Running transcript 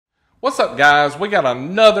What's up, guys? We got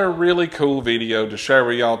another really cool video to share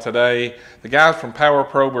with y'all today. The guys from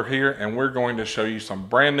PowerProbe are here and we're going to show you some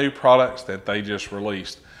brand new products that they just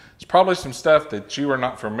released. It's probably some stuff that you are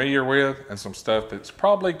not familiar with and some stuff that's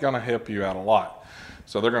probably going to help you out a lot.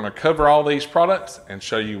 So they're going to cover all these products and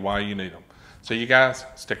show you why you need them. So you guys,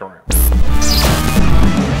 stick around.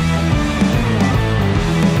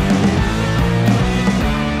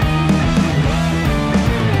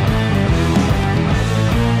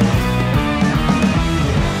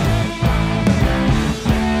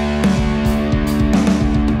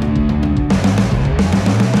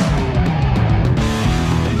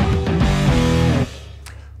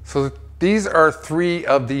 So these are three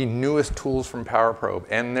of the newest tools from PowerProbe,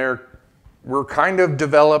 and were kind of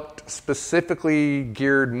developed specifically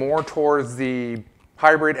geared more towards the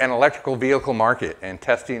hybrid and electrical vehicle market and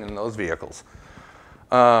testing in those vehicles.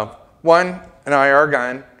 One, an IR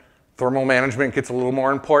gun. Thermal management gets a little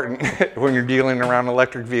more important when you're dealing around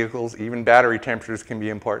electric vehicles. Even battery temperatures can be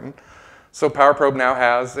important. So PowerProbe now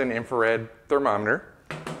has an infrared thermometer.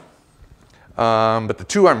 But the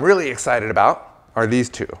two I'm really excited about are these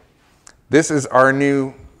two. This is our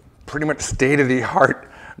new, pretty much state-of-the-art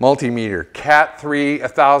multimeter. Cat 3,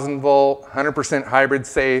 1000 volt, 100% hybrid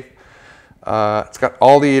safe. It's got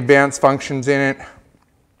all the advanced functions in it.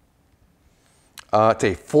 It's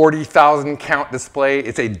a 40,000 count display.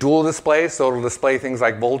 It's a dual display, so it'll display things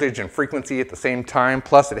like voltage and frequency at the same time.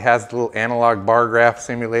 Plus it has the little analog bar graph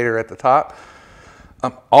simulator at the top.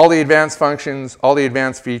 All the advanced functions, all the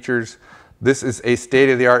advanced features. This is a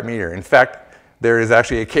state-of-the-art meter. In fact, there is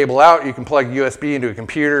actually a cable out. You can plug USB into a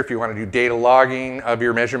computer if you want to do data logging of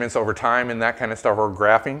your measurements over time and that kind of stuff, or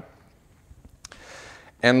graphing.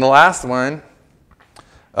 And the last one,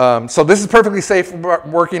 so this is perfectly safe for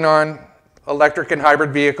working on electric and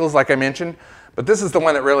hybrid vehicles, like I mentioned, but this is the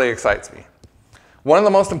one that really excites me. One of the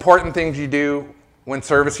most important things you do when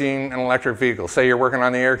servicing an electric vehicle, say you're working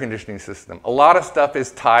on the air conditioning system, a lot of stuff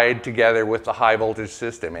is tied together with the high voltage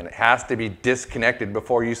system, and it has to be disconnected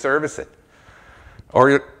before you service it.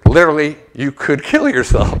 Or literally, you could kill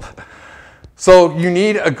yourself. So you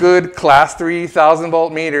need a good class 3 1000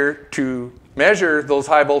 volt meter to measure those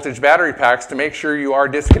high voltage battery packs to make sure you are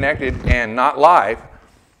disconnected and not live.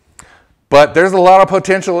 But there's a lot of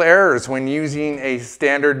potential errors when using a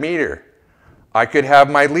standard meter. I could have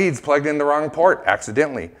my leads plugged in the wrong port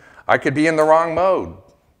accidentally. I could be in the wrong mode,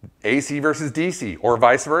 AC versus DC, or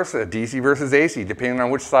vice versa, DC versus AC, depending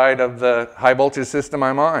on which side of the high voltage system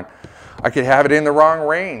I'm on. I could have it in the wrong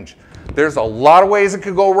range. There's a lot of ways it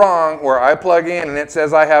could go wrong where I plug in and it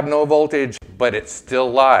says I have no voltage, but it's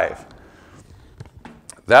still live.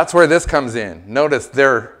 That's where this comes in. Notice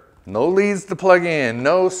there are no leads to plug in,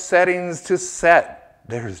 no settings to set.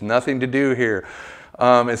 There's nothing to do here.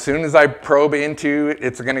 As soon as I probe into it,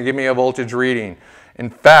 it's going to give me a voltage reading.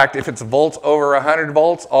 In fact, if it's volts over 100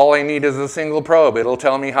 volts, all I need is a single probe. It'll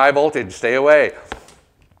tell me high voltage, stay away.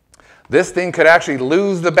 This thing could actually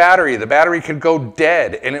lose the battery. The battery could go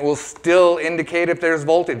dead, and it will still indicate if there's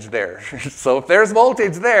voltage there. So if there's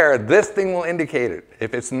voltage there, this thing will indicate it.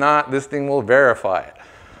 If it's not, this thing will verify it.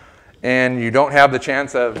 And you don't have the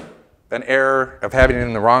chance of an error of having it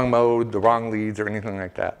in the wrong mode, the wrong leads, or anything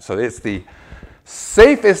like that. So it's the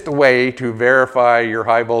safest way to verify your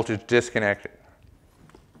high voltage disconnected.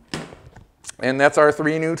 And that's our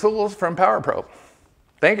three new tools from PowerProbe.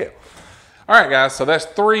 Thank you. All right, guys, so that's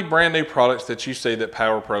three brand new products that you see that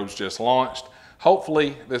PowerProbe's just launched.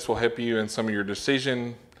 Hopefully, this will help you in some of your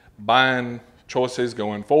decision buying choices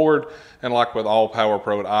going forward. And like with all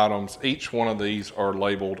PowerProbe items, each one of these are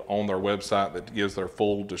labeled on their website that gives their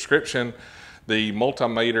full description. The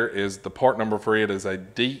multimeter is, the part number for it is a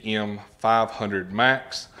DM500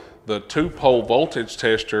 Max. The 2-pole voltage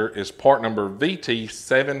tester is part number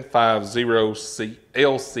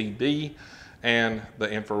VT750LCD. And the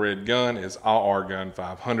infrared gun is IR Gun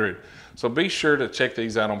 500. So be sure to check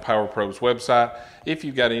these out on PowerProbe's website if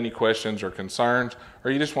you've got any questions or concerns,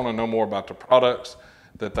 or you just want to know more about the products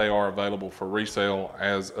that they are available for resale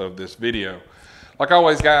as of this video. Like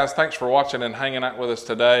always, guys, thanks for watching and hanging out with us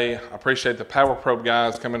today. I appreciate the PowerProbe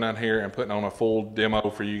guys coming down here and putting on a full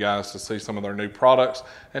demo for you guys to see some of their new products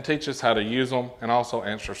and teach us how to use them, and also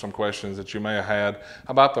answer some questions that you may have had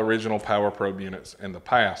about the original PowerProbe units in the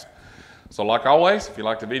past. So like always, if you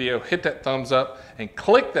like the video, hit that thumbs up and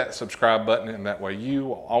click that subscribe button, and that way you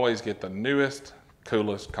will always get the newest,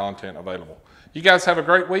 coolest content available. You guys have a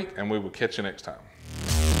great week, and we will catch you next time.